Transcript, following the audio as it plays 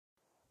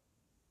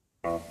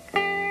Oh,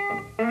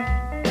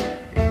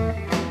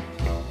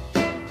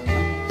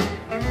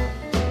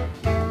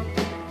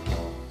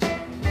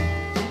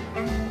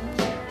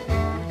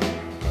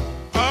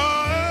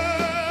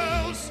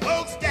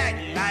 smokestack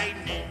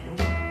lightning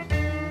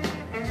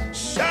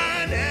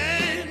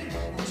shining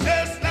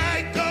just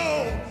like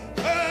gold.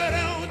 Oh,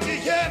 don't you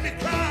hear me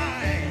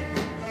crying?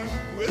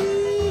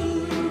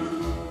 Woo,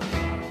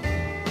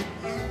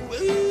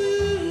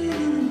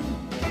 woo,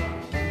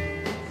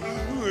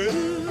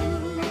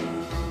 woo.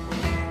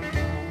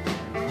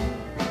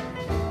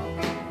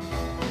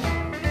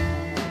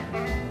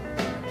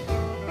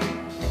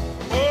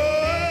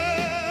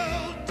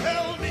 Oh,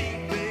 tell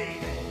me,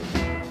 baby,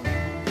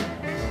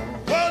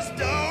 what's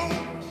don't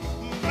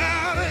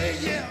matter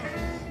here?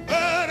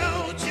 Oh,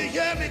 don't you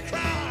hear me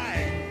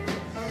crying?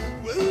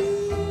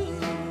 Woo,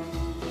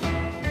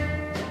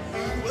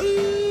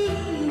 woo,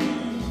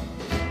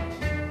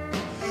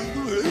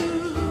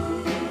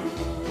 woo.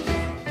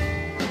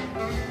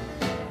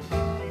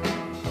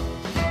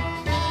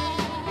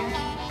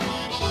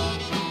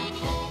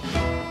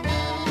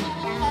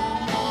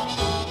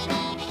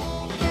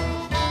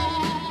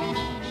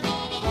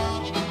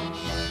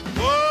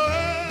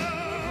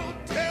 Oh,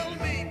 tell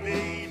me,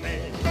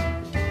 baby,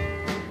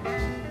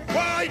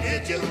 why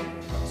did you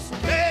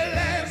stay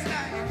last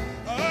night?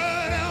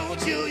 Oh,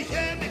 don't you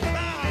hear me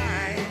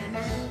crying?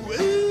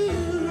 Woo,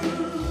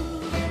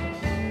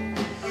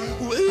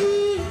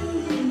 woo,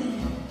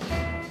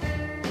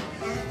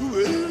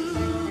 woo.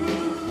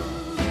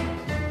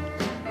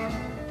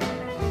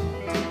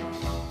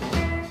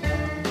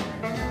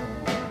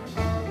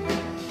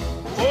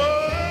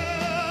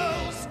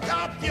 Oh,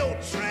 stop your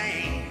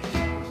train.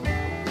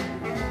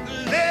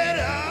 Let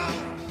her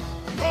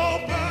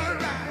go by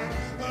right.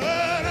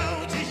 Oh,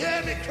 don't you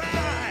hear me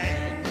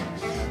crying?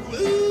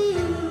 Woo,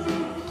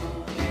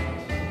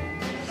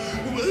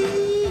 woo,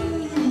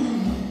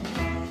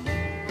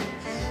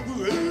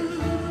 woo.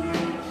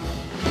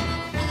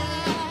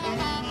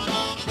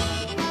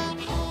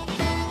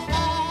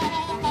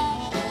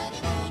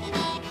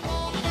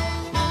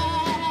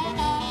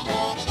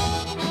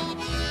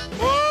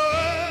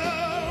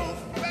 Oh,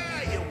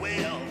 fare you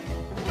well.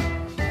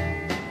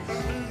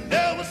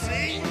 Never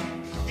see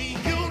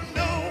you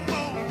no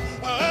more.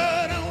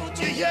 Oh, don't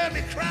you hear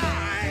me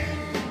crying?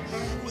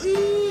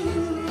 Woo,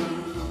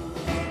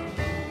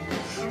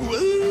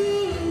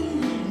 woo,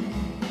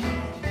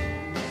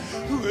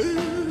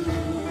 woo.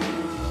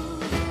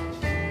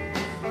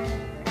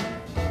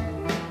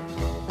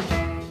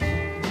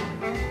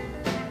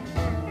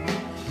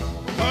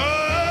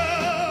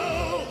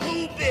 Oh,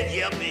 who been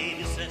here,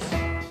 baby, since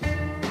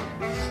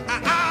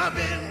I've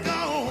been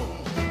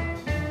gone?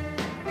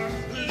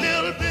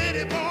 Little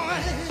bitty boy,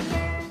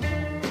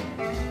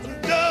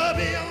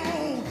 Dubby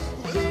on.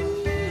 Woo,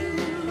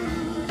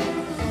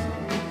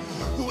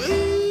 woo,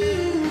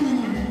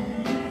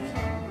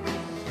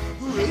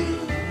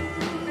 woo.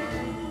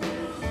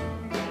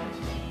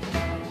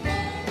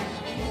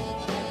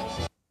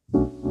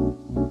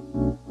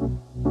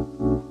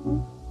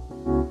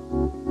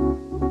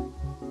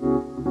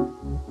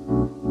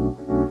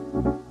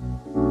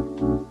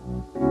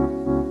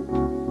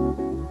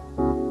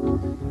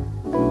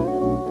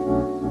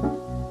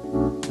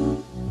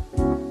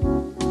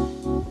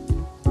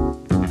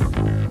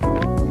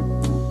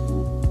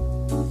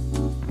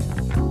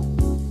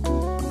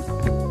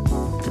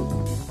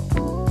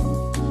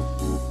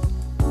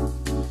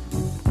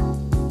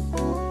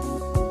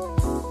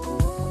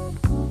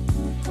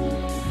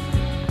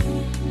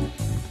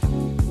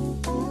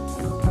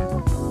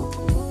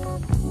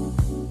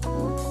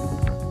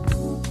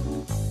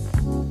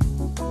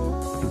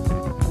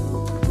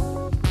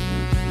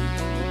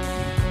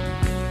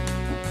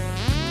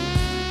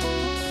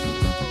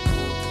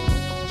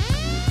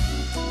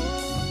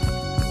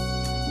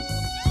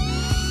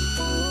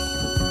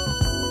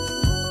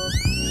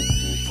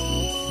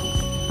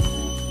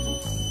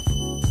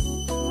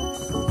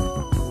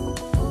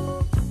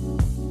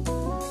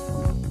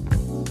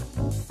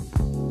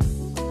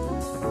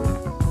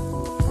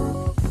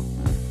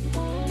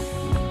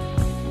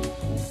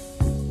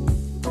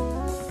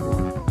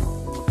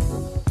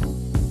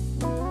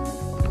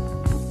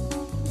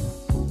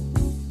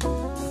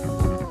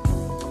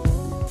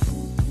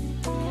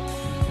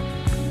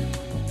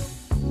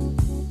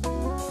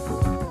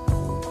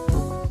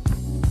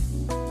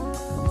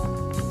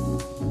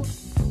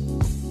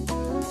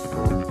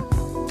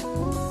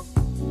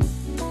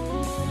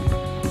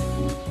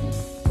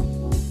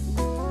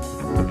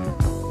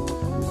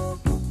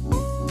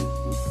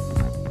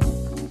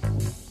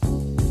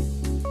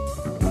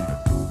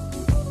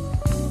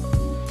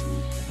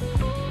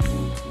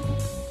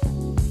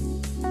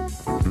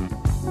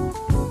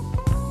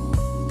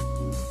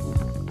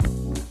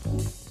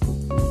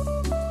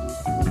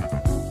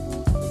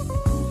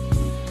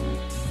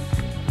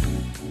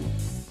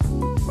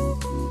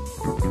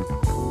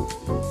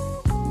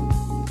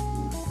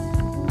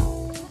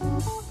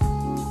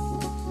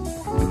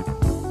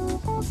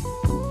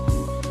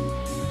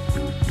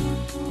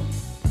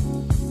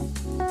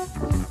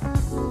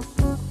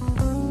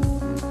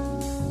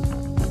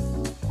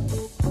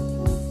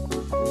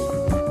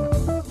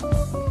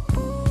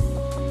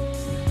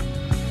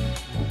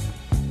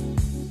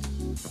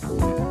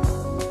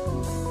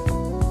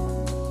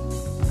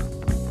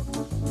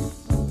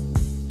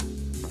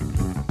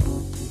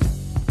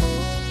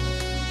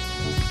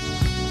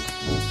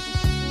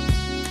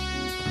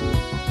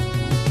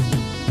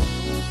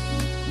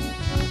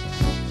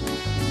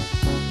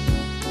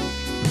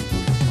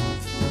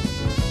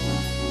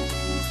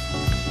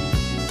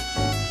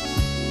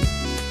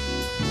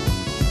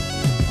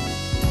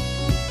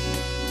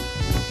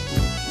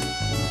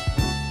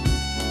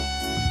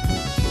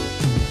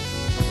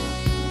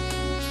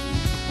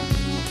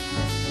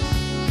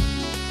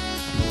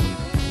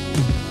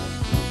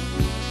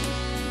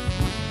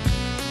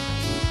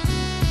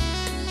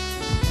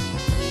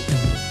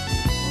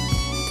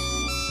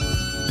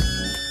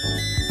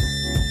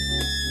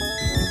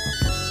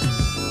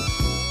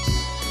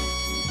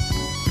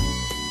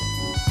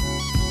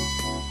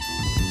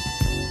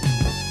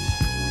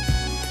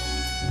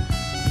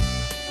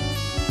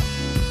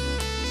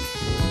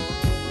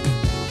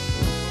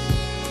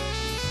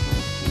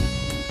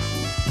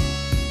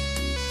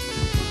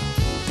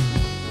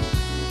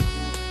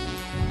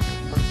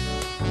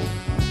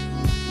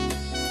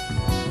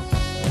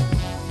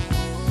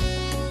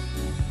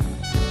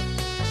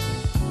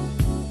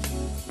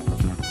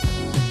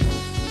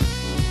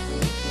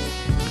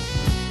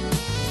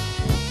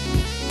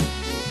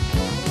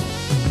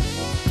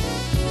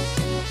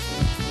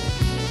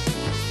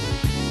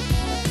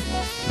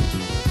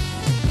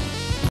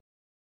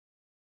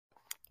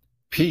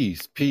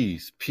 Peace,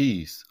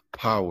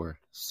 power,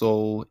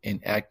 soul, and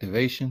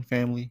activation,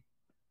 family.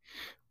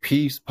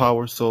 Peace,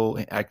 power, soul,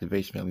 and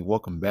activation, family.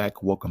 Welcome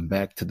back. Welcome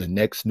back to the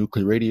Next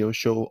Nuclear Radio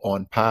Show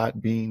on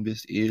Podbean.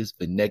 This is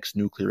the Next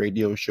Nuclear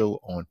Radio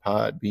Show on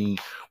Podbean.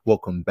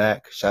 Welcome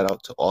back. Shout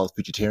out to all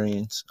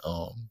vegetarians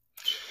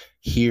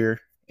here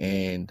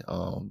and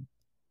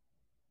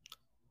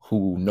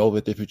who know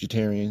that they're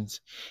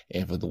vegetarians,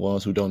 and for the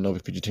ones who don't know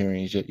they're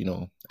vegetarians yet,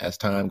 as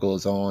time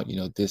goes on,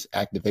 this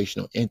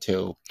activational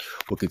intel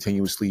will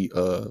continuously,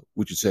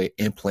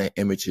 implant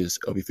images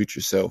of your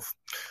future self,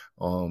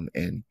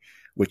 and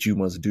what you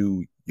must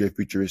do, your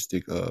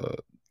futuristic,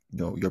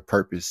 your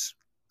purpose,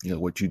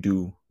 what you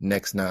do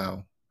next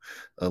now,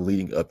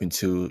 leading up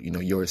into,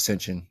 your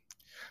ascension,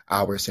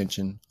 our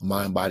ascension,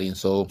 mind, body, and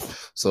soul.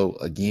 So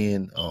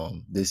again,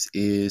 this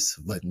is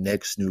the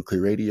Next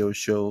Nuclear Radio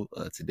Show.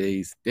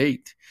 Today's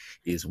date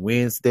is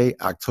Wednesday,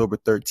 October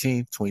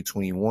 13th,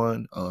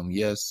 2021.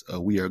 Yes,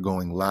 we are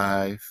going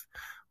live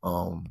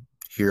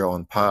here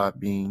on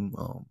Podbean.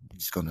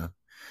 Just gonna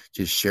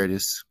share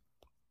this.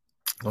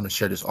 I'm gonna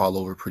share this all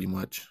over pretty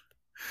much.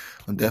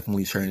 I'm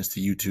definitely sharing this to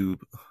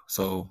YouTube.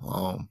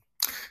 So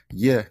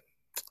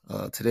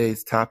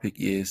today's topic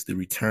is the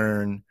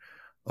return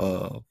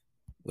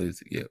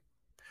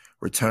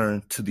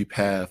return to the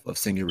path of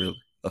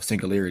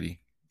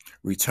singularity.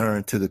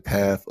 Return to the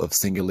path of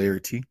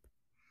singularity.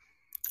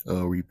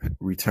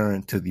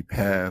 Return to the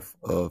path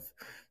of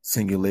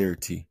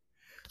singularity.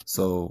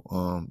 So,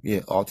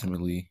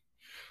 ultimately,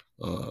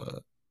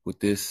 with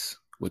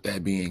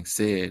that being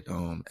said,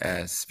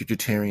 as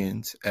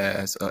vegetarians,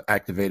 as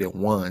activated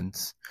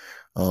ones,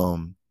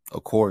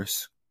 of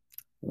course,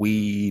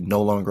 we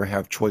no longer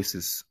have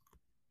choices.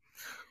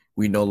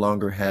 We no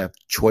longer have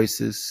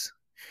choices.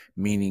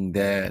 Meaning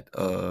that,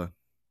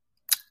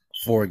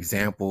 for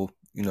example,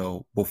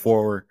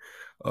 before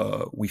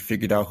we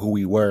figured out who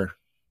we were,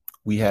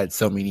 we had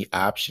so many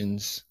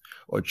options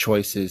or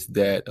choices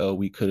that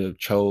we could have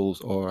chose,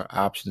 or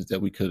options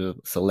that we could have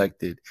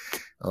selected,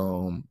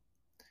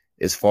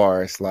 as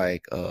far as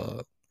like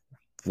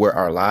where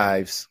our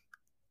lives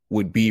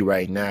would be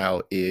right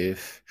now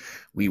if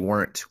we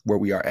weren't where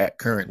we are at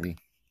currently.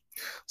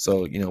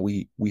 So,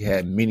 we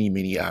had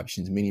many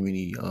options,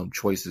 many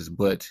choices,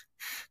 but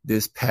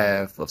this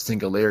path of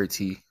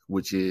singularity,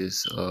 which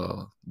is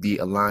the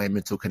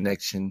alignmental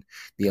connection,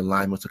 the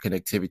alignmental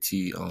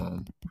connectivity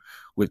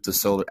with the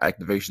solar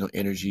activational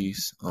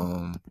energies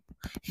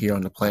here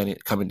on the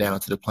planet, coming down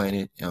to the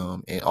planet,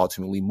 and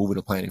ultimately moving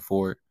the planet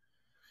forward.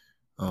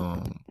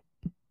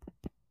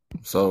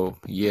 So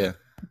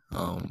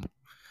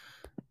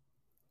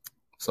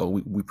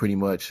we pretty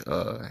much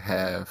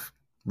have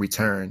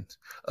returned.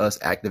 Us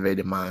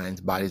activated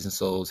minds, bodies, and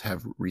souls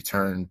have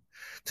returned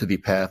to the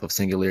path of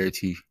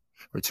singularity.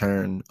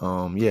 Return,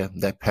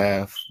 that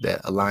path,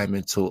 that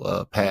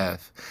alignmental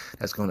path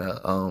that's going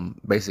to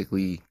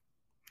basically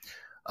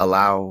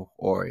allow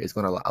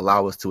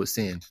us to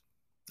ascend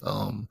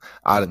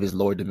out of this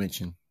lower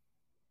dimension.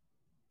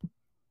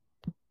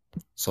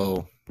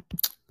 So,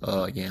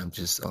 I'm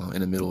just in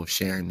the middle of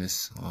sharing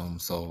this.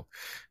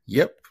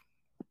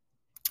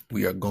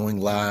 We are going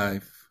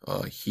live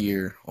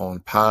here on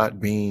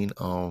Podbean.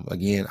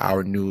 Again,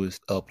 our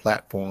newest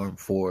platform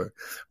for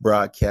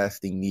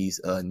broadcasting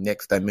these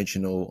next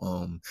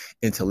dimensional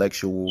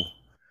intellectual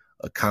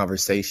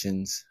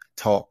conversations,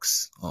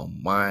 talks,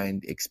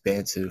 mind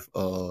expansive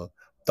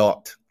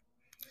thought,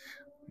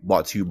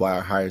 brought to you by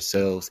our higher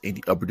selves in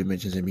the upper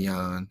dimensions and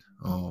beyond,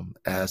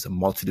 as a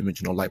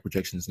multidimensional light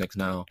projections next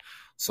now.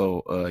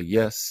 So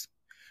yes,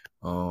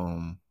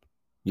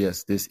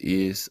 this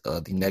is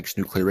the Next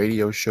Nuclear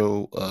Radio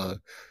Show.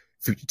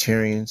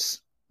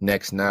 Futuritarians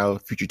next now,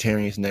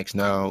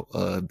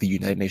 the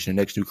United Nations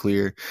Next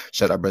Nuclear.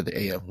 Shout out brother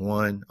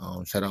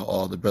AF1. Shout out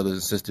all the brothers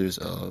and sisters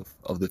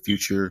of the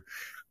Future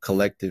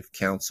Collective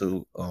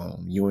Council,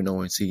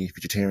 UNONC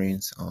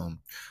Futuritarians.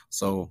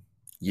 So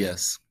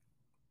yes,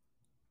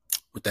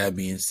 with that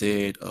being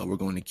said, we're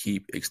going to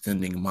keep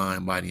extending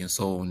mind, body, and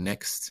soul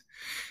next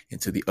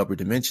into the upper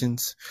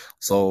dimensions.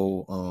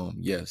 So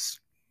yes.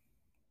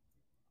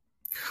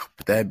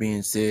 With that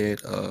being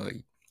said,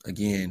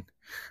 again,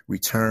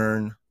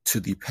 return to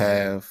the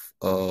path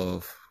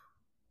of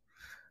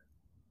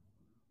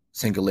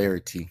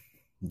singularity,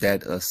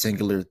 that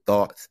singular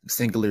thought,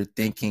 singular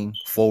thinking,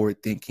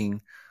 forward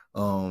thinking,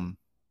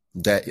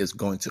 that is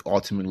going to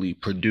ultimately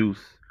produce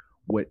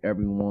what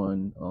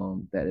everyone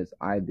that is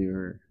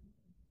either,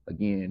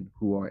 again,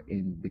 who are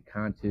in the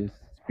conscious,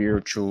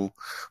 spiritual,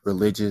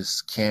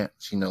 religious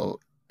camps,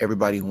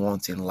 everybody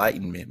wants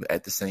enlightenment, but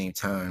at the same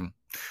time,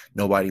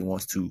 nobody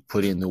wants to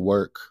put in the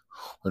work,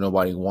 or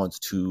nobody wants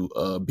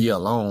to be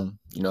alone,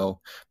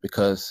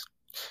 because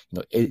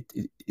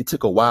it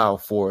took a while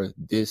for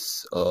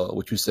this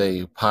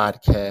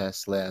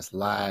podcast /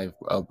 live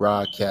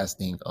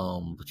broadcasting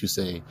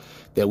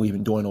that we've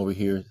been doing over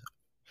here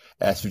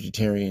as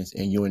vegetarians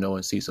and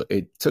UNONC. So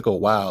it took a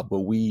while,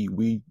 but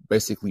we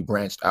basically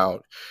branched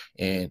out,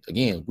 and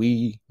again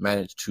we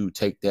managed to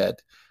take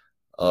that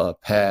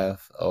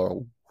path,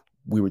 or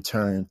we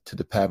return to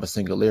the path of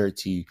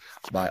singularity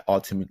by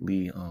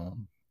ultimately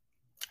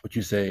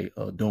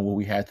doing what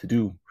we had to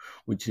do,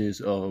 which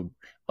is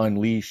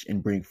unleash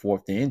and bring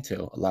forth the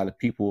intel. A lot of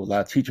people, a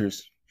lot of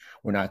teachers,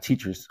 we're not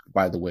teachers,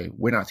 by the way,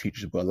 we're not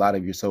teachers, but a lot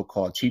of your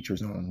so-called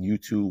teachers on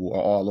YouTube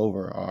or all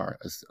over are,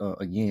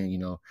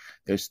 again,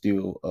 they're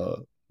still,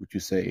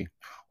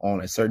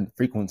 on a certain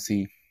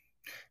frequency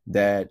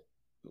that,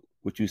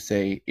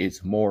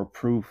 it's more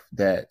proof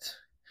that,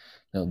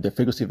 the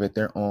frequency that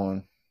they're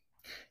on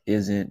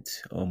isn't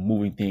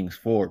moving things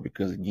forward,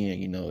 because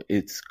again,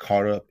 it's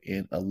caught up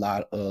in a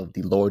lot of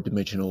the lower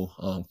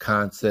dimensional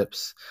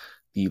concepts,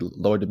 the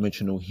lower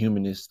dimensional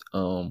humanist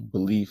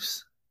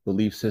belief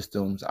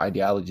systems,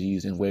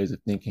 ideologies, and ways of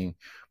thinking.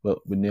 But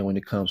then when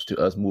it comes to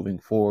us moving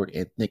forward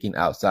and thinking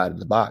outside of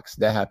the box,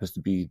 that happens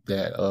to be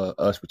that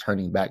us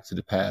returning back to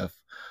the path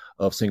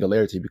of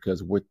singularity,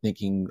 because we're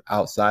thinking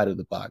outside of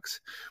the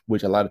box,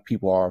 which a lot of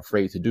people are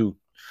afraid to do,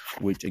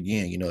 which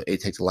again,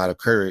 it takes a lot of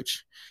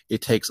courage.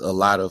 It takes a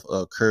lot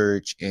of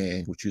courage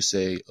and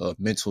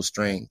mental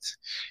strength,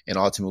 and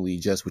ultimately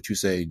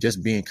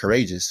just being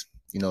courageous,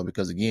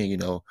 because again,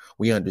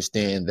 we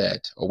understand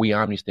that, or we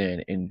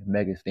understand and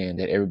megastand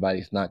that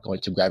everybody's not going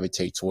to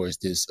gravitate towards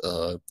this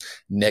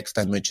next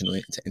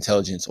dimensional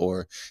intelligence,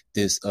 or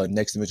this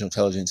next dimensional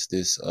intelligence,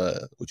 this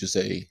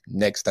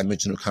next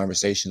dimensional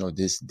conversation, or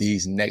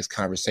these next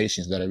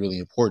conversations that are really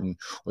important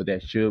or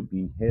that should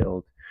be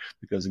held.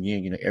 Because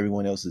again,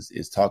 everyone else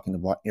is talking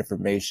about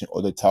information,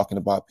 or they're talking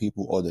about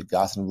people, or they're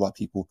gossiping about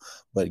people.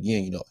 But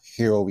again,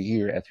 here over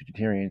here as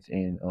vegetarians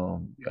and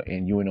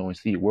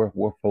UNONC,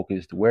 we're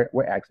focused. We're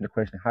asking the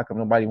question: how come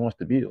nobody wants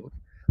to build?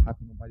 How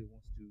come nobody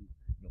wants to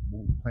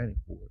move the planet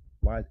forward?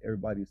 Why is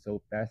everybody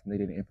so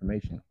fascinated in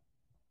information?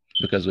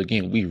 Because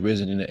again, we've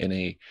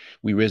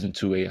risen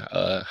to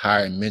a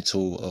higher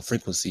mental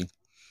frequency.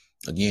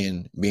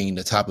 Again, being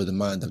the top of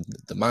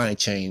the mind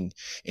chain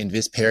in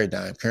this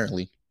paradigm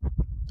currently.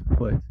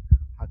 But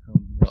how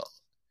come?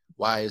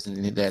 Why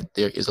isn't it that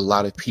there is a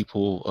lot of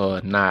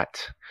people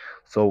not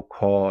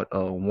so-called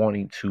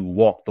wanting to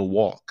walk the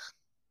walk?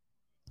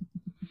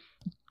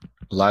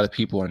 A lot of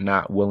people are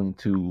not willing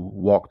to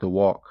walk the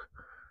walk.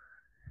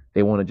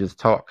 They want to just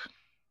talk.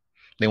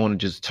 They want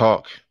to just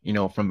talk,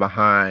 from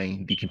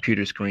behind the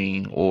computer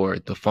screen or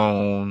the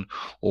phone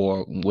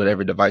or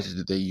whatever devices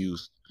that they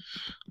use.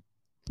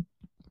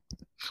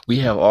 We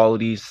have all of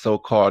these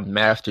so-called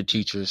master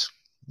teachers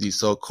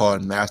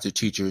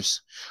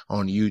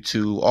on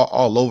YouTube,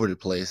 all over the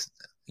place,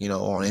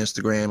 on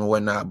Instagram and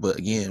whatnot. But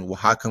again,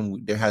 how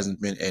come there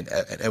hasn't been an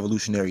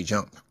evolutionary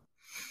jump?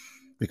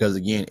 Because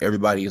again,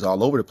 everybody is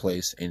all over the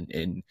place.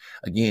 And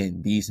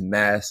again, these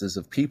masses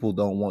of people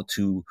don't want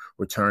to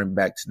return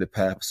back to the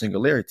path of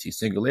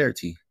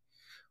singularity.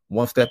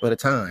 One step at a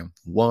time.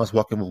 One's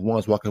walking with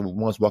ones, walking with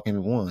ones, walking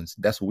with ones.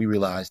 That's what we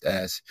realized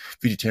as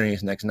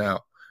Vegetarians Next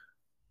Now.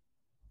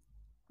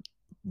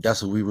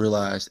 We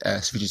realized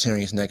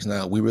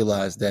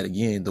that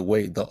again,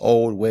 the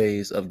old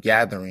ways of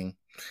gathering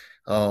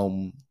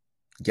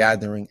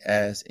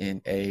as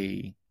in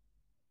a,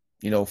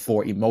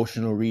 for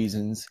emotional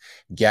reasons,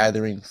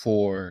 gathering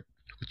for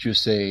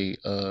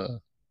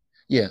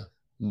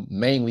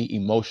mainly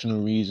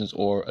emotional reasons,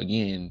 or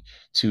again,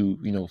 to,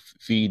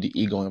 feed the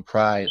ego and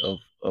pride of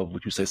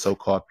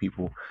so-called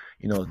people,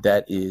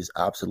 that is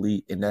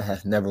obsolete, and that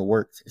has never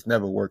worked. It's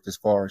never worked as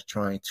far as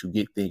trying to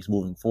get things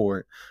moving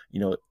forward.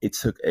 It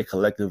took a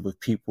collective of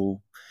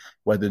people,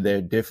 whether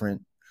they're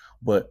different,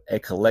 but a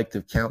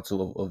collective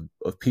council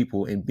of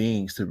people and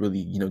beings to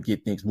really,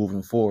 get things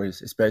moving forward,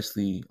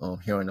 especially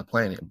here on the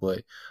planet.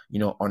 But,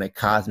 on a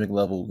cosmic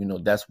level,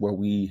 that's where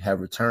we have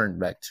returned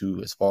back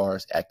to as far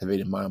as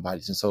activated mind,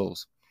 bodies, and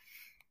souls.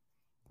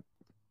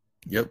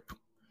 Yep.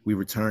 We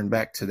return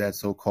back to that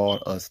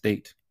so-called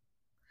state.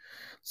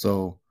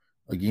 So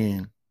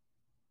again,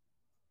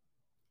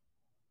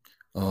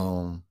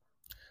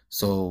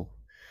 so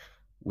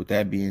with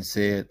that being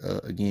said,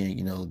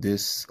 again,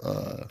 this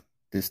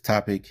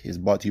topic is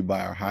brought to you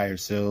by our higher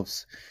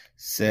selves,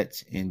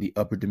 set in the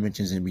upper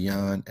dimensions and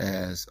beyond,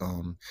 as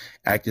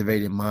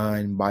activated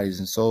mind, bodies,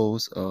 and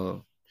souls,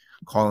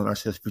 calling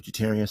ourselves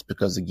vegetarians,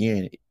 because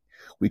again,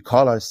 we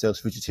call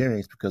ourselves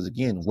vegetarians because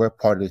again, we're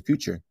part of the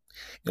future.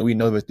 And we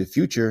know that the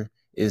future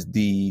is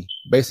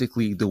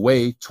basically the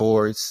way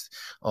towards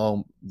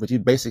which is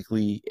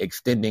basically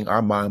extending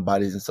our mind,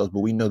 bodies, and souls. But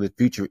we know the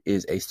future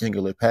is a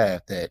singular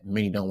path that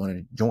many don't want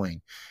to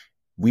join.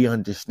 We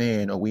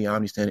understand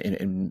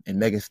and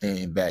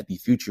megastand that the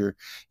future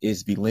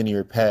is the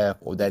linear path,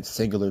 or that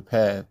singular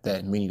path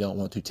that many don't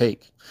want to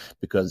take,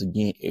 because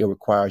again, it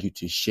requires you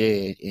to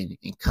shed and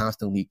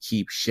constantly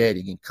keep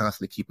shedding and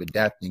constantly keep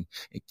adapting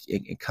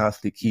and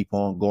constantly keep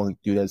on going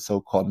through that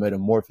so-called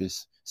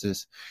metamorphosis,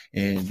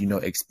 and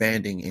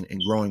expanding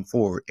and growing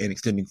forward and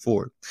extending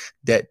forward.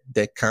 That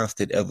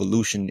constant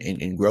evolution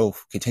and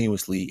growth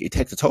continuously, it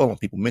takes a toll on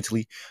people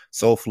mentally,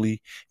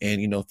 soulfully,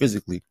 and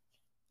physically.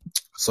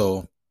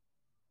 So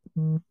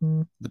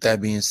with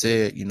that being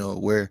said,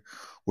 we're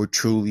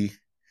truly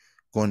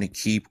going to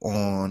keep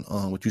on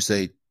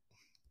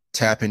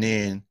tapping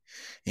in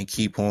and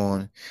keep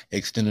on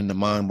extending the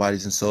mind,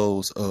 bodies, and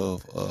souls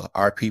of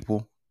our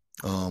people,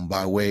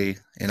 by way,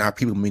 and our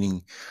people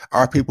meaning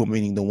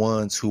the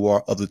ones who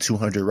are of the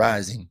 200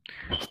 rising,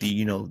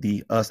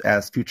 the us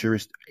as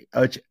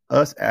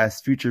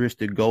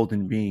futuristic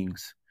golden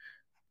beings,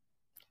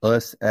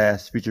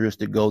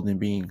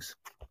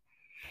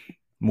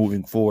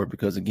 moving forward,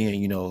 because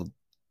again,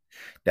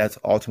 that's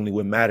ultimately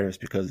what matters,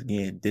 because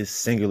again, this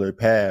singular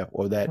path,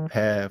 or that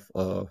path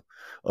of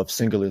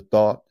singular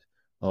thought,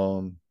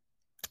 um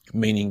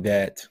meaning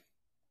that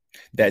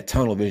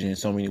tunnel vision, in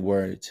so many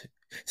words,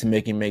 to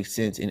make it make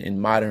sense in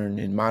modern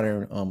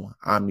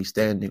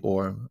understanding,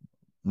 or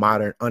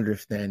modern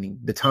understanding,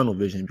 the tunnel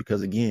vision,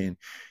 because again,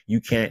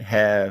 you can't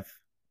have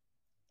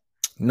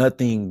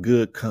nothing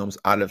good comes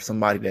out of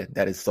somebody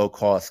that is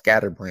so-called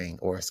scatterbrained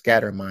or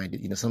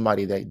scatter-minded,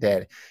 somebody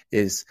that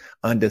is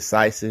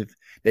undecisive.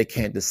 They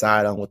can't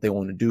decide on what they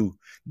want to do.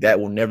 That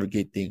will never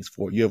get things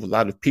forward. You have a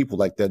lot of people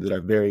like that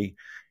are very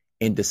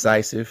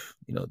indecisive.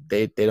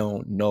 They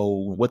don't know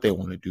what they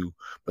want to do,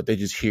 but they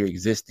just here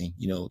existing.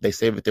 They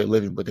say that they're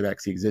living, but they're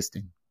actually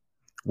existing.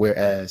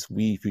 Whereas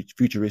we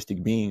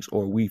futuristic beings,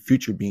 or we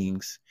future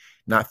beings,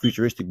 not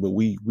futuristic, but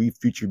we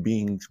future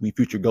beings, we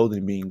future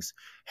golden beings,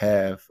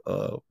 have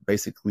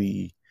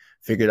basically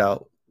figured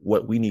out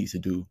what we need to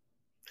do,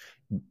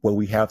 what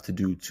we have to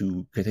do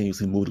to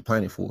continuously move the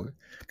planet forward,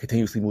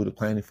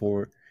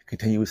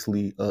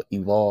 continuously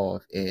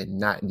evolve, and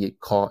not get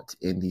caught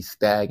in these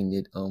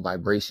stagnant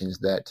vibrations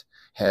that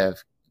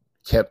have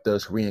kept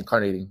us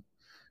reincarnating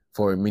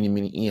for many,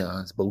 many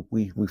eons. But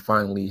we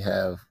finally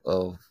have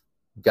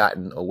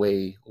gotten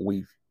away.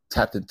 We've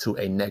tapped into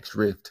a next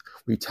rift.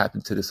 We tapped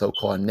into the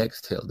so-called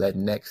next tail, that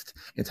next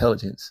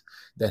intelligence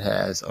that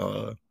has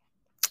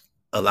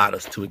allowed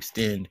us to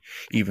extend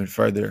even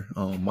further,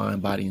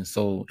 mind, body, and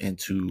soul,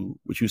 into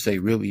what you say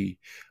really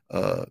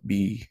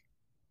be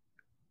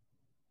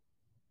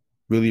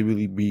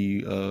really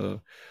be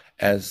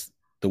as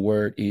the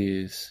word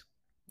is,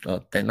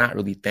 they're not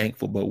really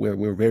thankful, but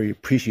we're very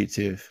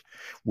appreciative.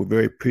 We're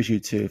very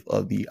appreciative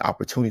of the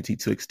opportunity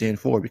to extend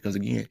forward, because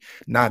again,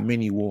 not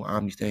many will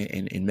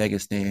understand and mega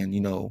stand.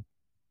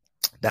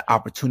 That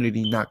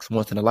opportunity knocks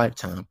once in a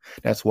lifetime.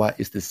 That's why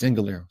it's the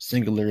singular.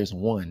 Singular is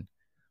one.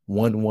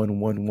 One.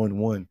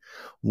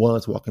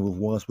 Ones walking with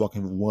ones,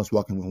 walking with ones,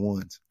 walking with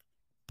ones.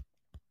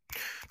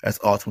 That's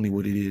ultimately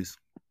what it is.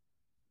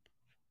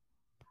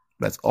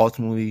 That's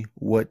ultimately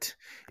what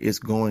it's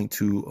going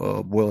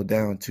to boil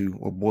down to,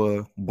 or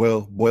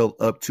boil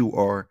up to,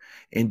 or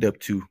end up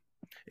to,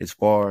 as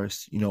far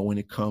as when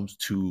it comes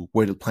to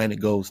where the planet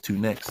goes to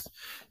next.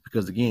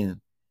 Because again,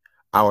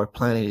 our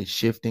planet is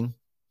shifting,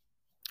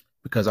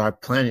 because our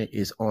planet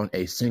is on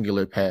a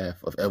singular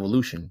path of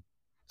evolution.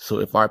 So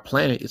if our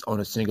planet is on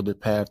a singular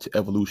path to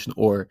evolution,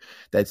 or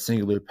that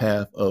singular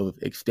path of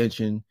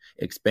extension,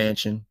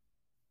 expansion,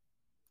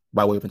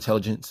 by way of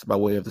intelligence, by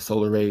way of the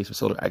solar rays or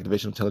solar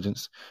activation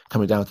intelligence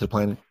coming down to the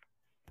planet,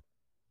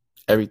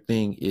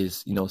 everything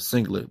is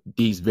singular.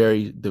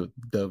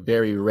 The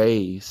very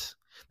rays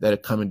that are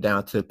coming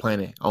down to the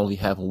planet only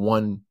have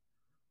one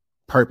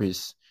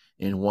purpose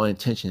and one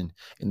intention,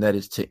 and that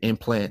is to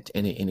implant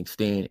and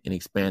extend and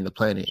expand the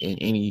planet,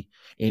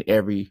 and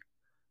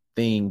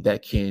everything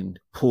that can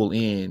pull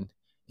in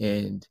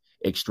and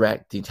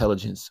extract the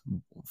intelligence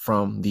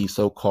from the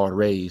so-called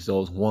rays,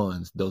 those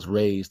ones, those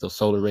rays, those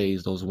solar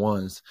rays, those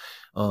ones,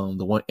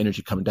 the one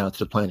energy coming down to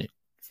the planet.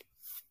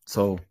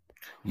 So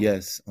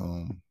yes,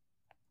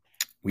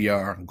 we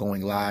are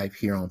going live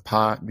here on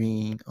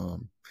Podbean,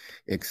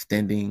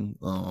 extending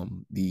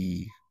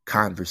the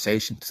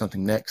conversation to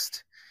something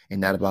next,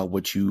 and not about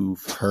what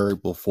you've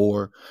heard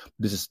before.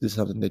 This is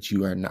something that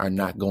you are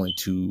not going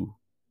to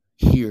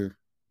hear,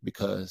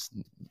 because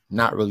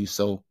not really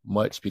so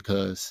much,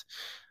 because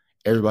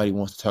everybody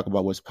wants to talk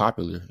about what's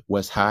popular,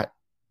 what's hot,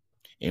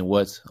 and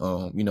what's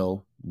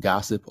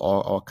gossip,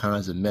 all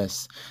kinds of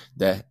mess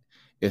that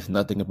is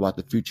nothing about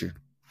the future.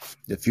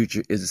 The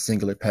future is a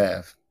singular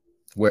path.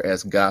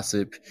 Whereas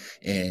gossip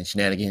and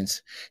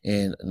shenanigans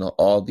and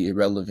all the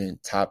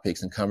irrelevant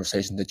topics and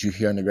conversations that you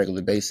hear on a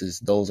regular basis,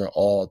 those are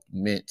all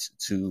meant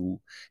to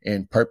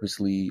and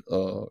purposely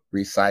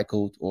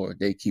recycled, or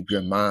they keep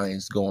your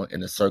minds going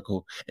in a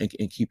circle, and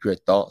keep your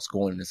thoughts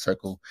going in a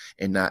circle,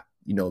 and not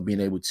being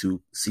able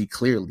to see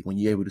clearly. When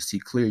you're able to see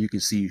clear, you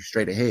can see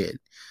straight ahead,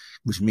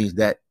 which means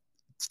that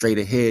straight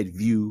ahead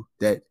view,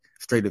 that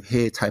straight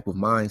ahead type of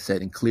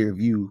mindset and clear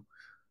view,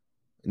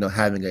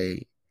 having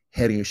a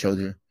head on your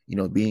shoulder,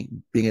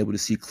 being able to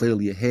see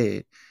clearly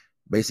ahead,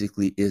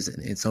 basically is,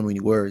 in so many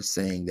words,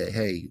 saying that,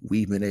 hey,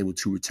 we've been able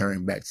to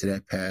return back to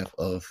that path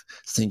of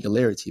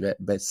singularity,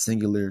 that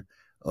singular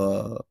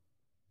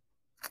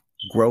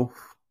growth.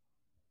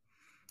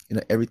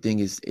 Everything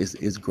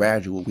is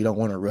gradual. We don't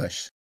want to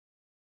rush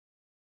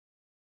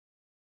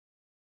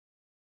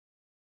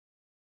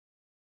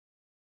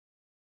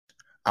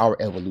our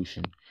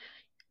evolution,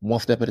 one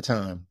step at a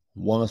time.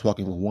 Ones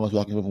walking with ones,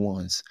 walking with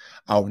ones.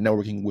 Our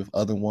networking with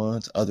other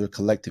ones, other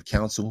collective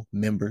council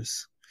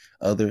members,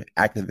 other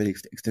activated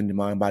extended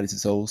mind, bodies,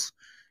 and souls.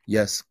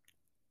 Yes,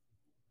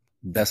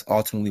 that's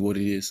ultimately what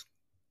it is.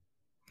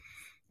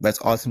 That's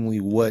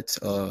ultimately what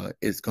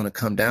it's going to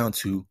come down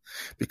to,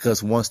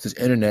 because once this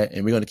internet,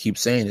 and we're going to keep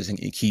saying this and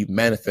keep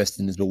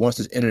manifesting this, but once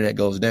this internet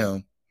goes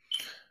down,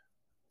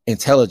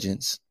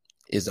 intelligence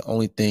is the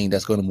only thing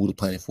that's going to move the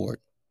planet forward.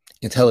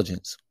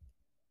 Intelligence.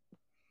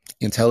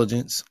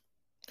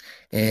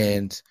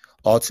 And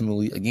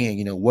ultimately,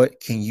 again, what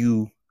can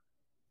you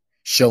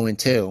show and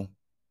tell,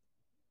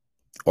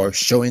 or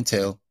show and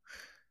tell,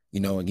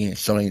 again,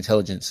 showing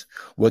intelligence.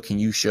 What can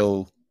you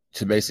show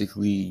to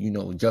basically,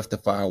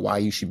 justify why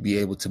you should be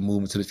able to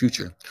move into the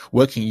future?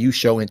 What can you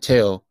show and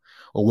tell,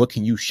 or what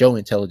can you show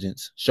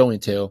intelligence? Show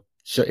and tell.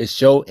 It's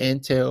show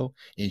and tell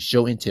and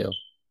show and tell.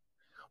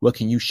 What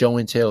can you show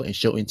and tell and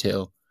show and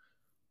tell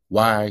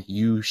why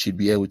you should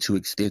be able to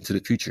extend to the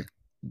future?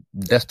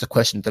 That's the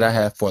question that I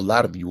have for a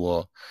lot of you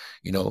all,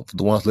 for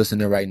the ones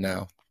listening right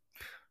now.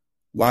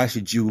 Why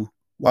should you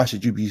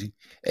be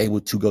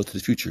able to go to the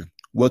future?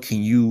 What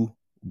can you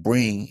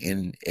bring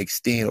and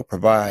extend or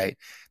provide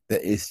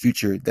that is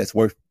future,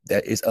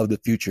 that is of the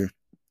future?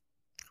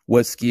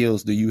 What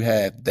skills do you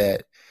have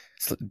that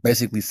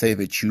basically say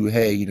that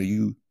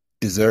you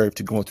deserve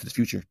to go into the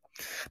future?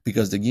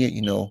 Because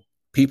again,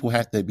 people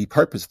have to be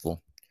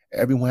purposeful.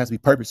 Everyone has to be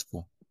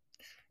purposeful.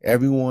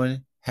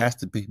 Everyone has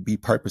to be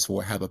purposeful,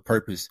 or have a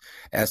purpose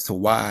as to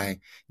why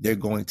they're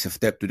going to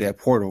step through that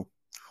portal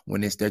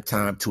when it's their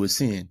time to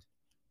ascend.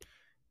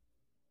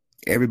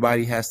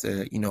 Everybody has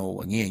to,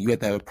 again, you have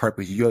to have a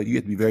purpose. You have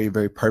to be very,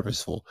 very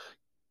purposeful.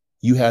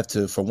 You have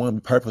to, for one,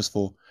 be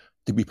purposeful.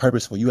 To be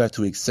purposeful, you have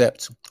to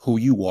accept who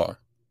you are,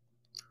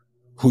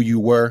 who you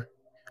were,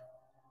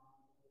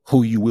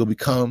 who you will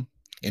become,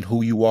 and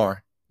who you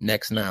are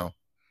next now.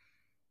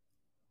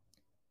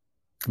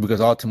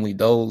 Because ultimately,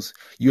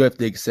 you have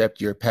to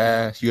accept your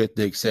past, you have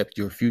to accept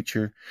your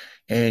future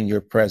and your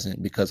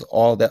present, because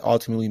all that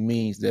ultimately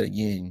means that,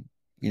 again,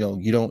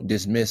 you don't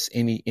dismiss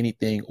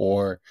anything,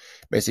 or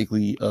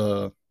basically,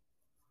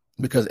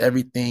 because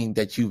everything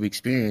that you've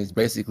experienced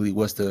basically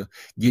was to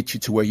get you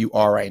to where you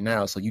are right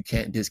now. So you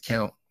can't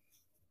discount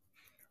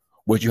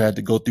what you had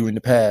to go through in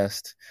the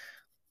past.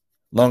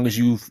 Long as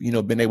you've,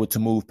 been able to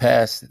move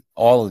past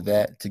all of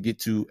that to get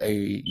to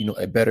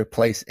a better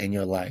place in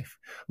your life.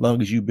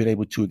 Long as you've been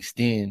able to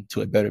extend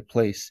to a better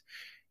place,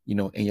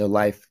 in your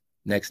life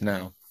next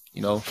now.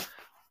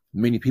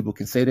 Many people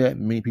can say that,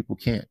 many people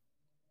can't.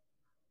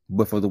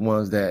 But for the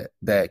ones that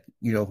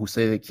who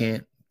say they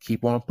can't,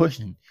 keep on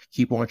pushing,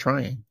 keep on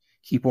trying,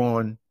 keep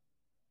on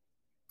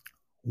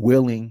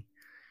willing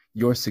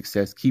your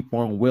success, keep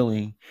on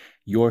willing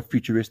your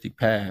futuristic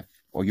path,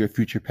 or your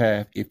future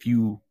path, if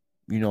you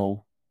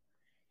feel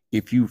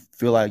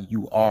like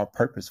you are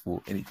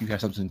purposeful, and if you have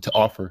something to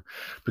offer.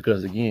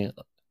 Because again,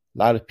 a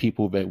lot of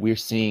people that we're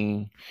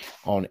seeing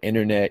on the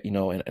internet,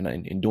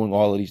 and doing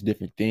all of these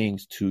different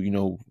things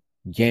to,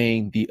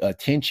 gain the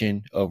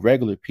attention of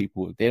regular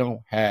people, they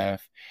don't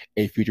have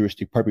a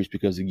futuristic purpose.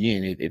 Because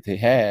again, if they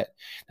had,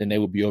 then they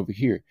would be over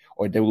here,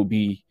 or they would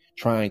be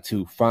trying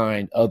to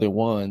find other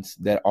ones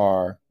that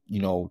are,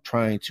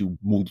 trying to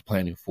move the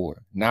planet forward,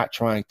 not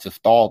trying to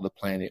stall the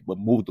planet, but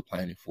move the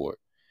planet forward.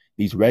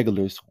 These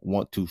regulars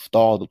want to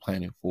stall the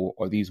planet forward,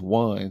 or these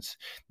ones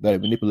that are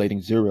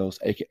manipulating zeros,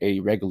 aka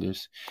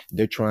regulars,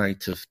 they're trying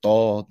to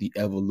stall the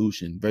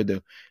evolution.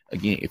 Whether,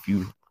 again, if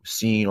you've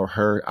seen or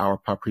heard our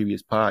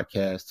previous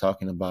podcast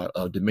talking about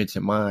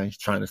demented minds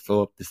trying to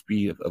slow up the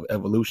speed of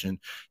evolution,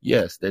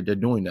 yes, they're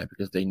doing that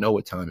because they know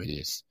what time it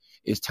is.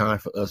 It's time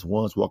for us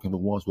ones walking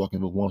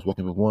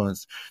with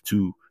ones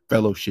to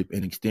fellowship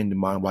and extend the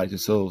mind, bodies,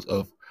 and souls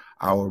of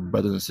our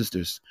brothers and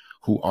sisters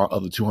who are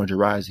of the 200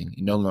 rising,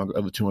 and no longer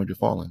of the 200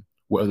 falling.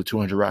 We're of the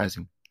 200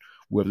 rising.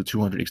 We're of the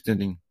 200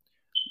 extending.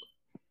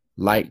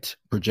 Light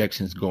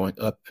projections going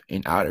up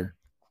and outer,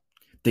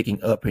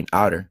 thinking up and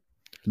outer,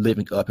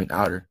 living up and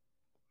outer.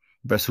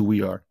 That's who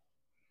we are.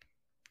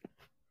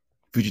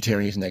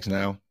 Futuritarians next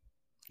now.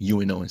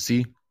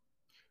 UNONC.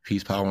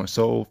 Peace, power, and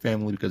soul,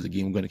 family. Because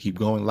again, we're going to keep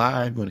going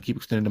live. We're going to keep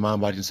extending the mind,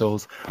 bodies, and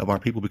souls of our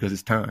people, because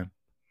it's time.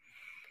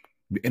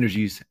 The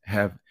energies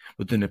have,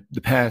 within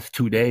the past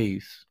 2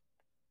 days,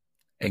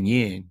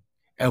 again,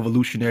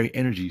 evolutionary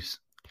energies,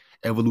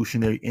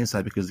 evolutionary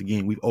insight. Because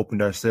again, we've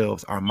opened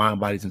ourselves, our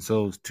mind, bodies, and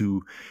souls,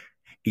 to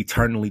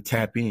eternally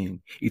tap in,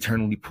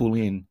 eternally pull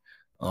in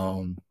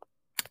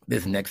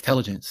this next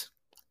intelligence,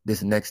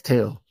 this next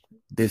tale,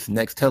 this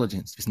next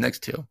intelligence, this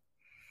next tale.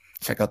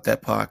 Check out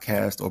that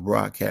podcast or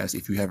broadcast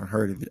if you haven't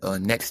heard of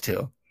it. Next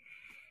tale,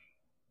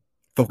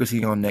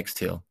 focusing on next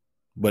tale.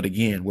 But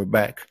again, we're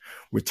back,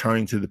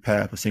 returning to the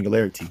path of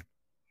singularity.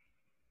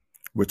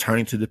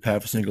 Returning to the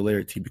path of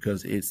singularity,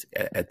 because it's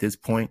at this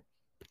point,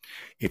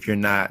 if you're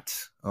not,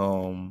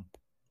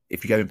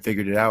 if you haven't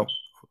figured it out,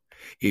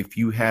 if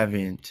you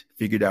haven't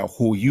figured out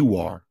who you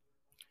are,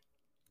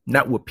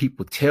 not what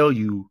people tell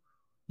you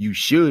you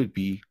should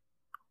be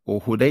or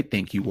who they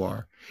think you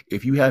are.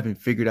 If you haven't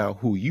figured out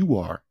who you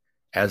are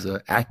as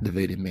an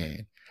activated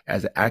man,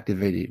 as an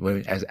activated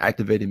woman, as an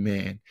activated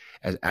man,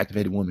 as an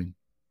activated woman,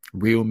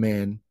 real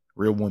men,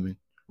 real women,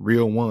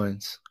 real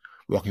ones,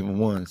 walking with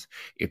ones.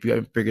 If you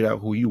haven't figured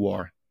out who you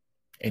are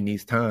in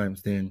these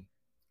times, then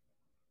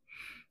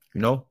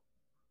you know,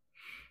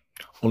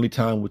 only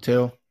time will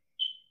tell,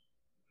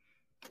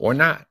 or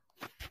not.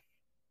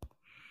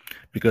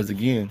 Because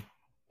again,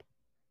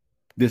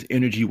 this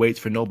energy waits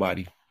for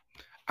nobody.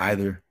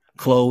 Either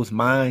closed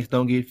minds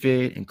don't get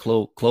fed, and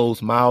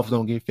closed mouths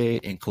don't get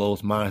fed, and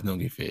closed minds don't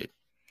get fed.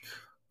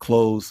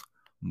 Closed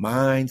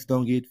minds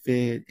don't get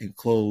fed, and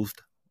closed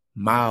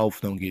mouths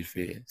don't get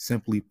fed.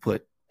 Simply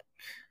put,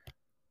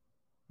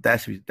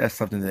 that's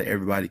something that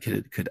everybody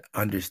could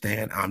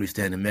understand,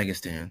 and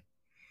understand.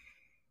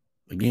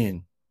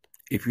 Again,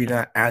 if you're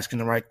not asking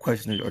the right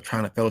questions or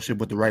trying to fellowship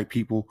with the right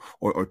people,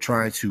 or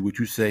trying to, what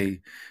you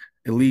say,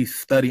 at least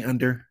study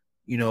under,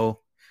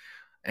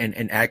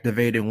 and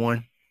activate in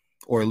one,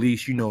 or at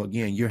least,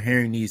 again, you're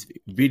hearing these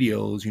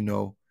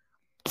videos,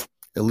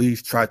 at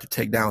least try to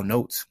take down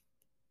notes.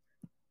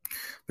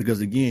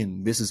 Because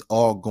again, this is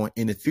all going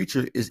in the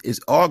future,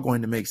 is all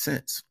going to make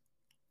sense.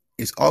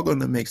 It's all going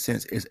to make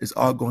sense. It's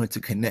all going to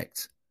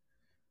connect.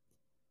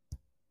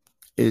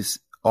 It's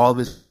all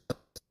this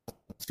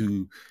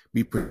to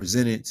be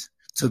presented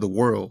to the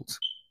world.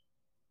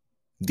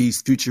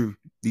 These future,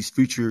 these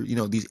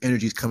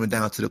energies coming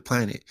down to the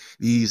planet,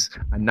 these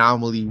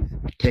anomalies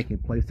taking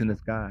place in the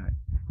sky,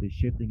 the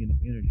shifting in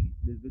the energy.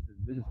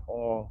 This is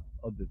all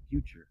of the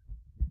future.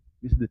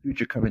 This is the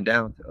future coming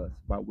down to us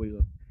by way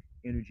of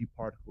energy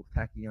particles,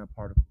 tachyon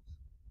particles,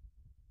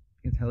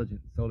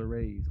 intelligence, solar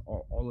rays,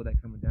 all of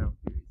that coming down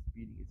here.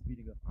 It's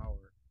speeding up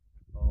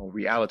our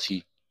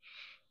reality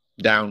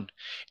down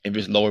in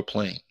this lower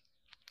plane.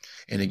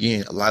 And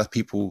again, a lot of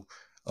people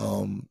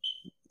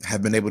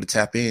have been able to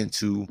tap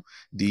into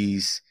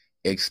these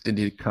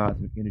extended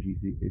cosmic energies,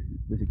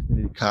 this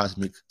extended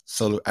cosmic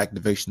solar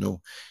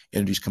activational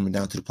energies coming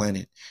down to the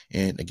planet.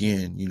 And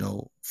again,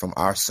 from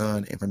our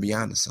sun and from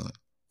beyond the sun.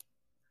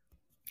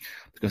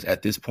 Because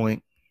at this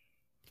point,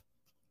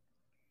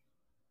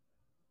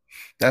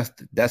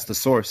 that's the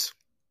source,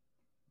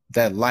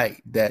 that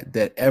light,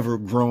 that ever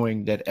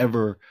growing, that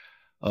ever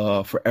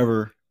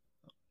forever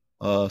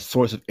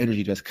source of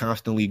energy that's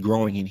constantly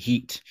growing in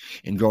heat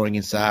and growing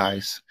in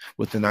size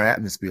within our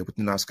atmosphere,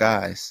 within our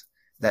skies.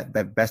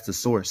 That's the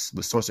source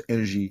of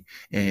energy,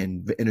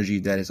 and the energy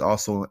that is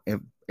also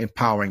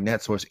empowering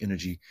that source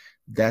energy.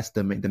 That's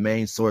the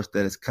main source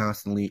that is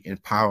constantly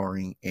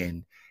empowering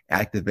and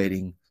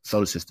activating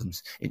solar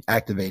systems, and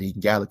activating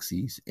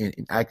galaxies,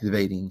 and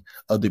activating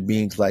other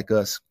beings like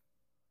us,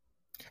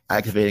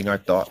 activating our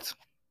thoughts.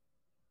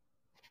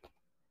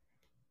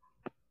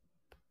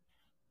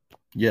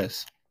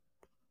 Yes,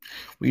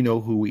 we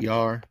know who we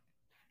are.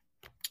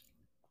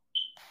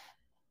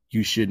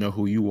 You should know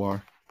who you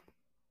are.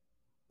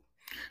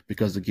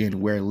 Because again,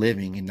 we're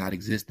living and not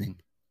existing.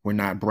 We're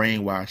not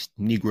brainwashed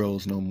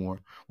Negroes no more.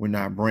 We're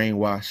not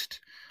brainwashed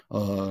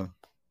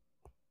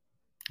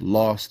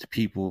lost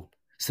people,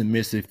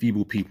 submissive,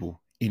 feeble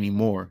people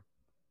anymore.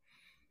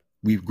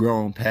 We've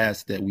grown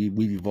past that. We've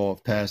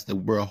evolved past that.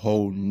 We're a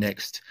whole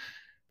next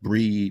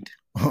breed.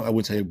 I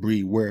wouldn't say a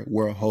breed.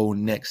 We're a whole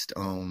next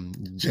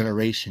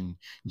generation,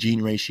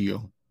 gene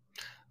ratio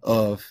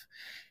of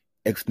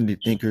extended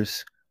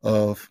thinkers,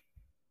 of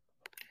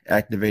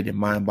activated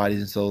mind, bodies,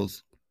 and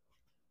souls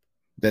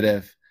that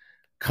have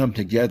come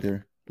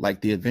together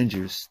like the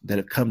Avengers, that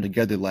have come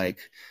together like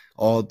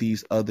all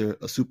these other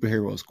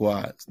superhero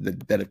squads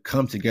that have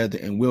come together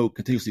and will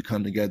continuously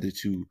come together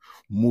to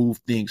move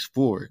things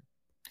forward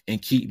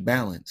and keep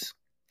balance,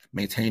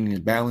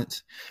 maintaining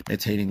balance,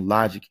 maintaining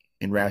logic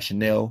and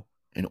rationale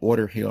and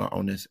order here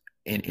on this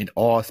in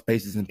all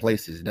spaces and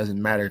places. It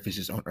doesn't matter if it's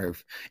just on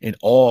Earth, in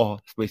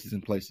all spaces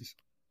and places.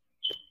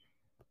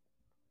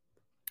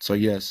 So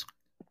yes,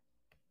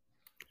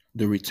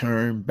 the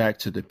return back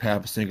to the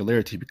path of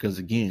singularity, because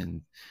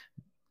again,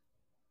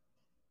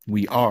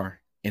 we are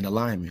in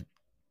alignment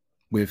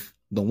with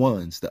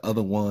the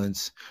other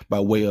ones, by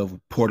way of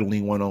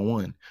portaling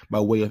 101, by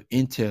way of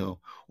intel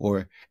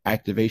or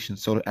activation,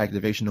 solar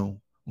activational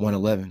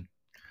 111,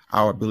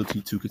 our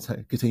ability to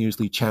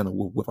continuously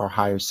channel with our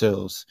higher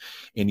selves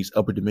in these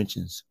upper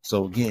dimensions.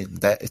 So again,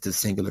 that is the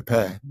singular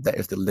path. That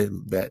is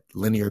that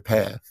linear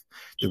path.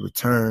 The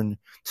return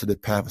to the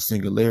path of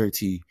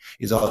singularity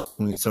is also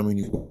in so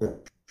many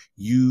words,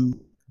 you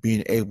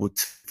being able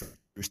to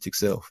futuristic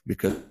self,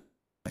 because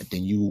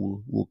then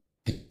you will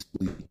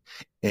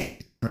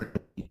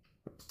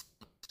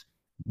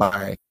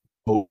by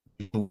of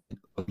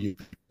your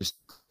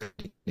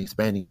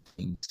expanding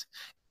things,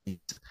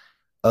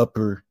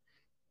 upper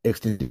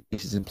extended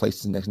places and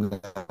places next.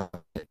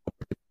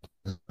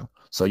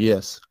 So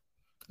yes,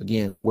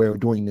 again, we're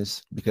doing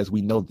this because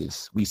we know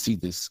this, we see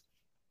this,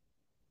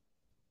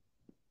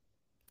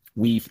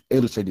 we've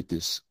illustrated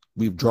this,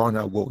 we've drawn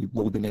out what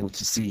we've been able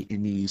to see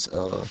in these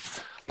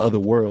other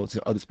worlds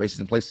and other spaces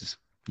and places.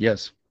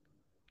 Yes,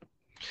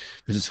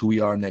 this is who we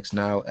are next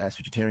now as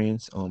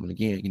vegetarians. And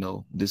again,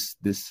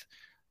 this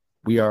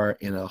we are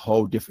in a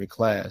whole different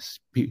class.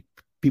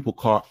 people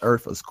call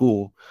Earth a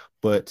school,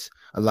 but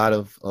a lot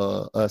of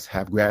us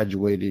have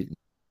graduated.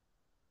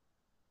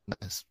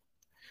 This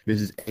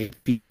is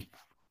AP.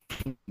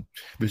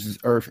 This is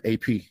Earth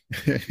AP.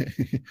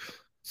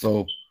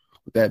 So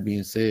with that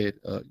being said,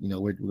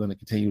 we're going to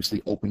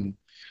continuously open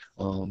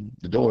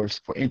the doors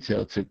for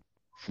intel to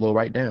flow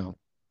right down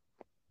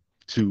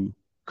to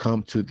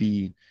come to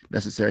the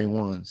necessary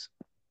ones.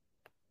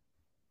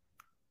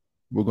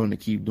 We're going to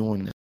keep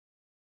doing that.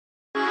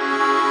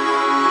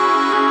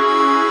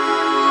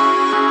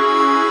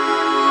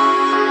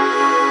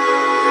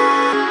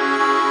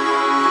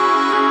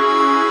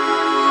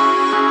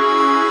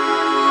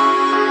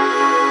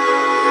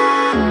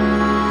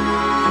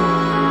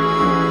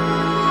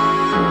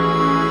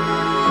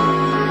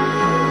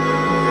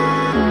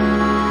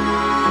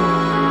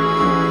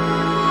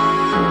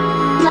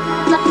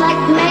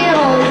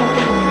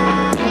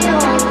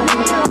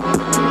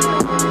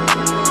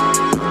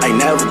 Ain't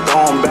never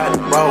going back to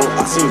road.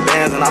 I seen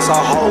bands and I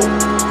saw hope.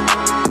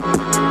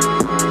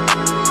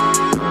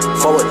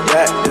 Forward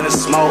that, then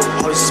it's smoke.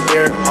 Holy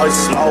Spirit, holy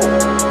smoke.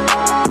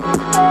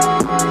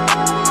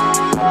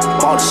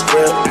 Bought the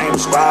script, ain't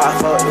prescribed.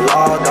 Fuck the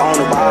law,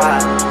 don't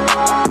abide.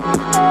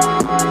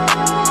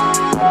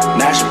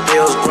 National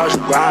pills, crush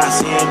the grind.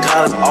 Seeing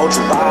colors,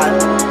 ultra wide.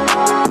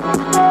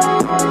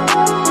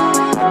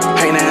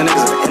 Pain that niggas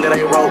at the end of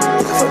they rope.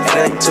 For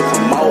anything to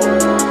promote.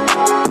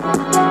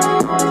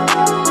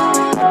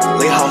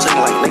 Lay hoes hanging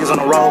like niggas on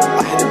the road.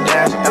 I hit the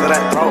dash after that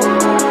throw.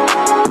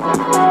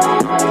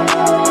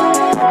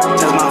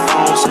 Test my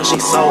phone since she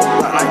sold.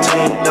 Block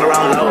 19, get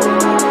around low.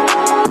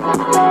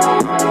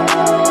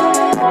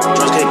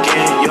 Drugs kick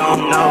in, you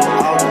don't know.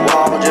 Off the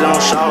wall, you don't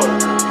show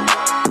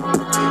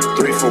it.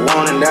 3 for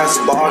 1 and that's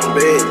a bargain.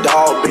 Big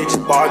dog, bitches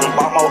bargain.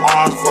 Bought more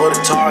arms for the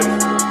target.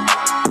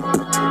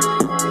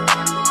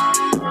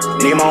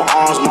 Need more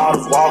arms,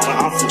 models walking.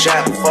 I'm from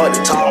Chapel, fuck the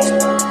toss.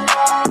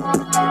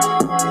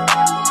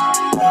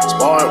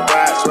 Spoiled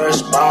brats,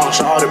 fresh bone,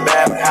 shorty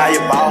bad, but how you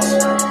boss?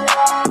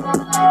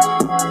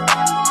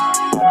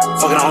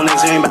 Fucking on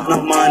niggas, you ain't about no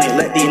money.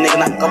 Let these niggas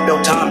knock up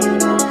your tummy.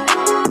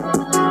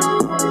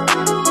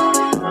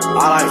 I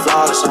like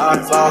flawless,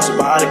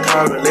 body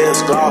curve,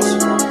 lips gloss.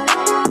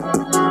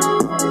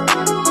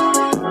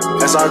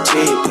 SRT,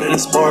 put in the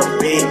sport,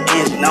 big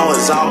engine, no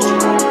exhaust.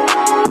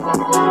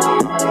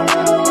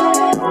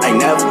 Ain't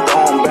never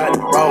going back to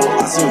road.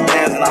 I seen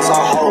bands and I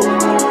saw hope.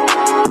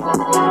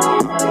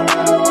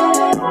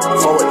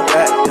 Forward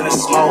that, then it's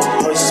smoke.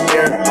 Holy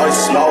Spirit, holy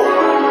smoke.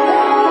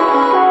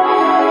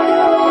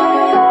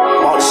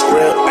 Bought the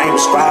script, ain't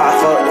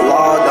prescribed. Fuck the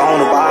law,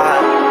 don't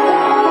abide.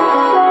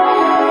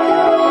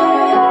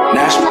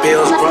 National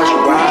pills, crush the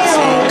grind.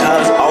 Seeing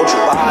colors, ultra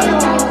wide.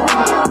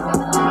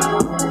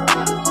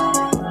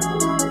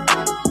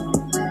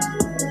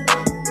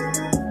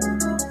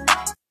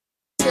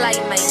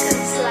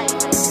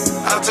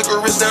 I took a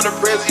risk down the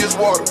Braziers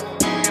water.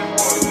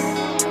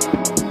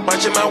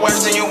 Watching my watch,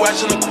 then you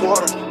watching the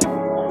quarter.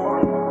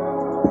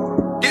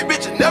 Get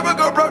rich and never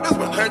go broke, that's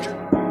 100.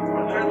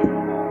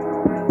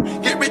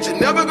 Get rich and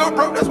never go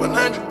broke, that's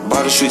 100.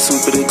 Bought the street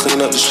sweeper, they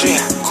clean up the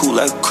street. Cool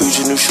like a cruise,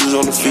 your new shoes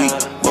on the feet.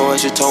 Boy,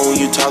 at your tone when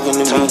you talking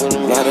to me.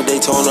 Now that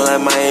Daytona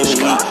like Miami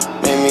Heat.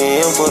 Made me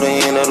in for the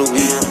end of the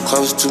week.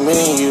 Close to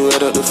me, you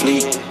head up the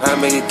fleet. I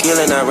make a kill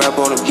and I rap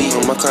on the beat.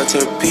 On my car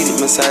therapeutic,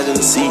 massaging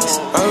the seats.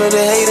 All of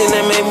the hating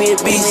that made me a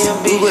beast.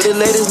 Be with the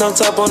ladies, no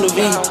top on the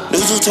V.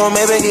 News who told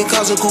me back it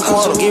cost a cool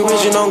quarter. Get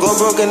rich and don't go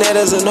broke, and that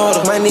is an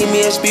order. Might need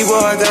me a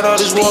speedball, I got all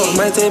this water.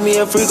 Might take me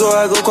a free go,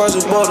 I go cross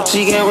the border.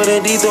 She came with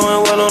a D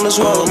throwing well on the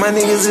swallow. My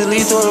niggas is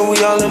lethal and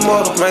we all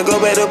immortal. Might go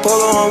back to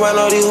Polo and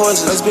ride all these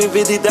horses. I spent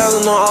 50,000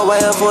 on all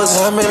white Air Forces.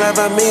 I made like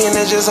 5 million,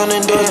 that's just on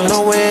endorsement.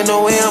 No way,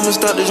 I'ma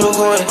start the joke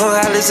hard. On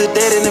highly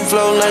sedated and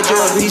floating like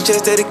Jordan. These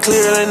checks that it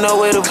clear, ain't no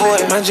way to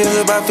avoid. My dreams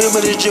about feel,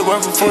 but this drip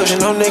worth a fortune.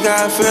 No nigga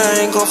I fear, I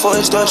ain't go for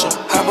extortion.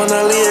 Hop on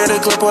the lead at the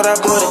clip what I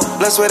bought it.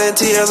 Blood, sweat, and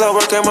tears, I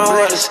work at my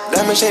hardest.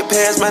 Diamond shaped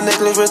pants, my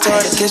necklace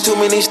retarded. Catch too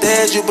many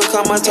stairs, you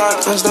become my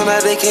target. First don't I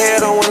take care,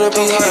 don't wanna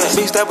be hard.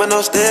 Big step with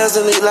no stairs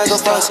and leak like a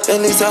faucet.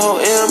 At least a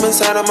whole M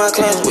inside of my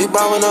closet. We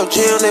bought with no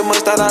gym, they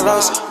must thought I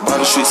lost it. Bought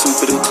the street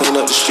sweeper to clean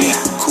up the street.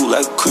 Cool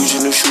like a cruise,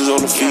 your new shoes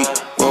on the feet.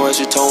 Boy, at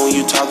your tone when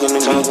you talking to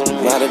me.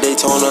 Now that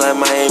Daytona like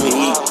Miami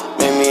Heat.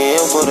 Made me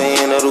in for the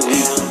end of the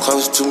week.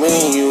 Close to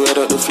me, you head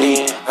up the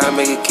fleet. I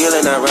make a kill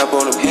and I rap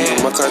on the beat.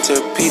 My car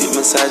therapeutic,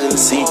 massaging the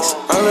seats.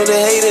 All of the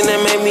hating that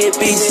made me a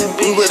beast.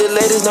 We with the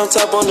ladies, no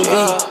top on the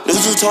beat.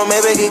 News who told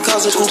me back it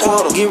cost a cool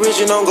quarter. Get rich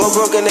and don't go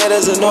broke, and that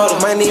is an order.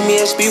 Might need me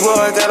a speedball,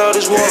 I got all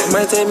this water.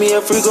 Might take me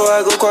a free go,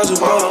 I go cross the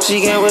border.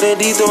 She came with a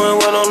D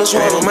throwing well on the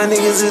swallow. My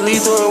niggas is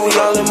lethal and we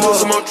all immortal.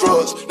 Some more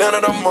drugs, now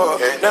that I'm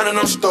up, now that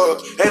I'm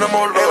stuck. Ain't no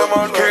more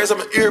love, carries on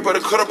my ear, but I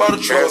cut up all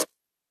the trust.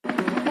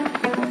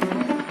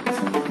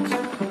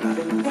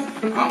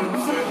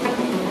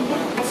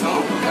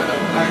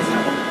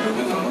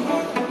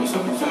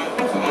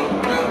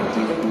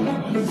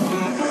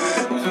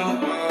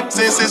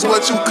 Since it's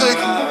what you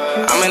cooking,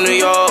 I'm in New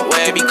York,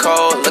 where it be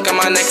cold. Look at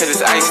my neck, cause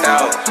it's iced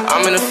out.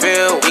 I'm in the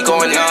field, we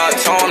going up.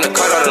 Told him to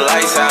cut all the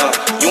lights out.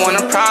 You want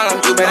a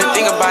problem, you better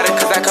think about it,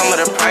 cause that come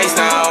with a price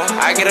now.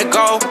 I get a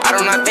go, I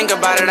do not think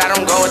about it, I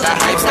don't go with that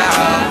hype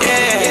style.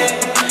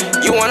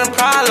 Yeah, you want a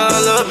problem,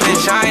 little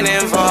bitch, I ain't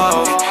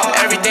involved.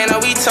 Everything that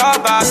we talk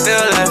about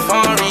still left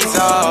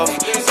unresolved.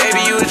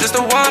 Baby, you was just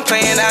the one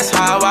playing, that's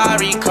how I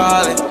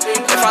recall it.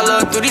 If I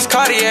look through these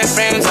Cartier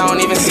frames, I don't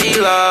even see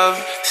love.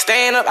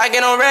 Staying up, I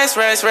get no rest.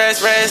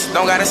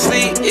 Don't gotta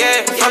sleep,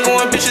 yeah. Fucking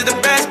with bitches the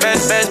best.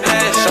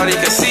 Shorty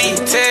can see,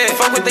 Ted.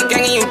 Fuck with the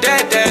gang and you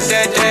dead.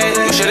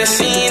 You should've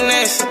seen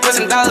this. Put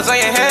some dollars on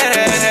your head.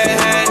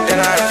 Then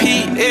I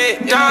repeat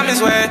it.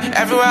 Diamonds wet.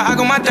 Everywhere I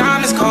go, my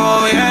diamonds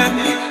cold,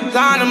 yeah.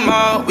 Line them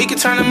up, we can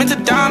turn them into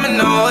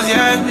dominoes,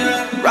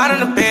 yeah. Ride on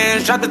the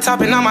bench, drop the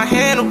top and on my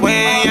hand to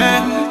win,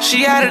 yeah.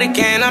 She at it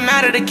again, I'm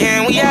at it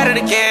again, we at it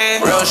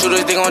again. Real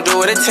shooters, they gon' do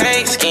what it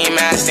takes. Scheme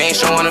ass, they ain't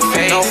showing a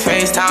face. No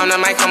FaceTime,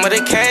 that might come with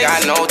a case.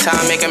 Got no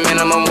time, make a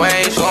minimum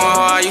wage. Going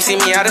hard, you see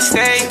me out of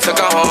state.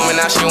 Took her home and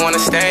now she wanna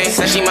stay.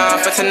 Said she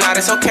mine for tonight,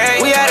 it's okay.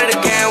 We at it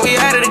again,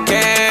 we at it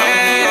again. I'm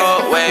in New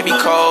York, where it be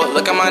cold.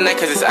 Look at my neck,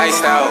 cause it's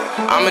iced out.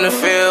 I'm in the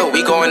field,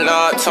 we going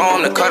up.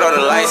 Told him to cut all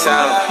the lights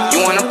out.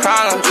 You want a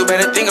problem, you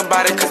better think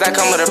about it, cause that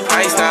come with a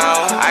price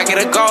now. I get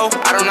a go,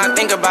 I do not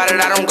think about it,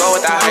 I don't go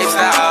with that hype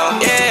style.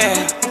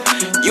 Yeah,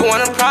 you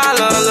want a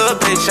problem, little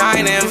bitch,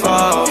 I ain't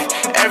involved.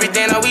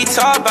 Everything that we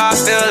talk about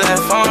still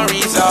left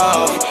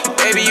unresolved.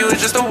 Baby, you was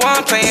just the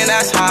one playing,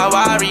 that's how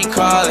I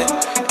recall it.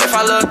 If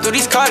I look through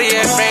these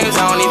Cartier frames,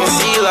 I don't even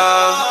see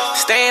love.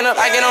 Staying up,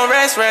 I get no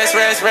rest.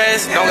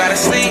 Don't gotta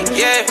sleep,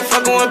 yeah.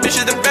 Fucking with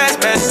bitches the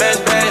best.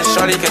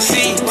 Shorty can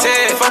see,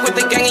 Ted. Fuck with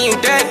the gang and you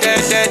dead.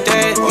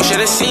 You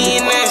should've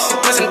seen this.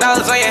 Put some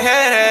dollars on your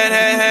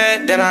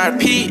head. Then I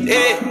repeat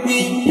it.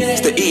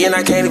 It's the E and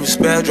I can't even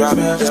spell drop.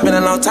 It's been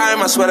a long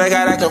time, I swear to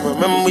God, I can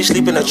remember we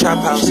sleep in a trap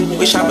house.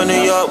 We shop in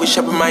New York, we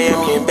shop in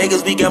Miami. In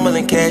Vegas, we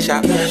gambling cash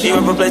out. We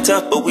never play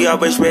tough, but we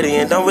always ready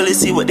and don't really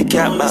see what the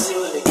cap about.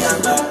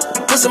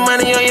 Put some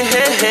money on your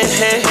head,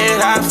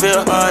 I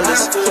feel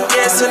heartless.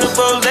 Yes, in the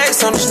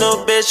Rolex, I'm just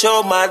no bitch,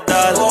 oh my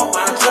darling.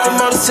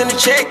 Promoters in the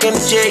check and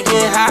the jet,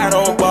 get high,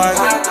 don't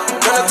bargain.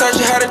 When I taught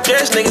you how to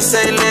dress, niggas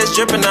say let's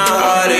drippin' out harder.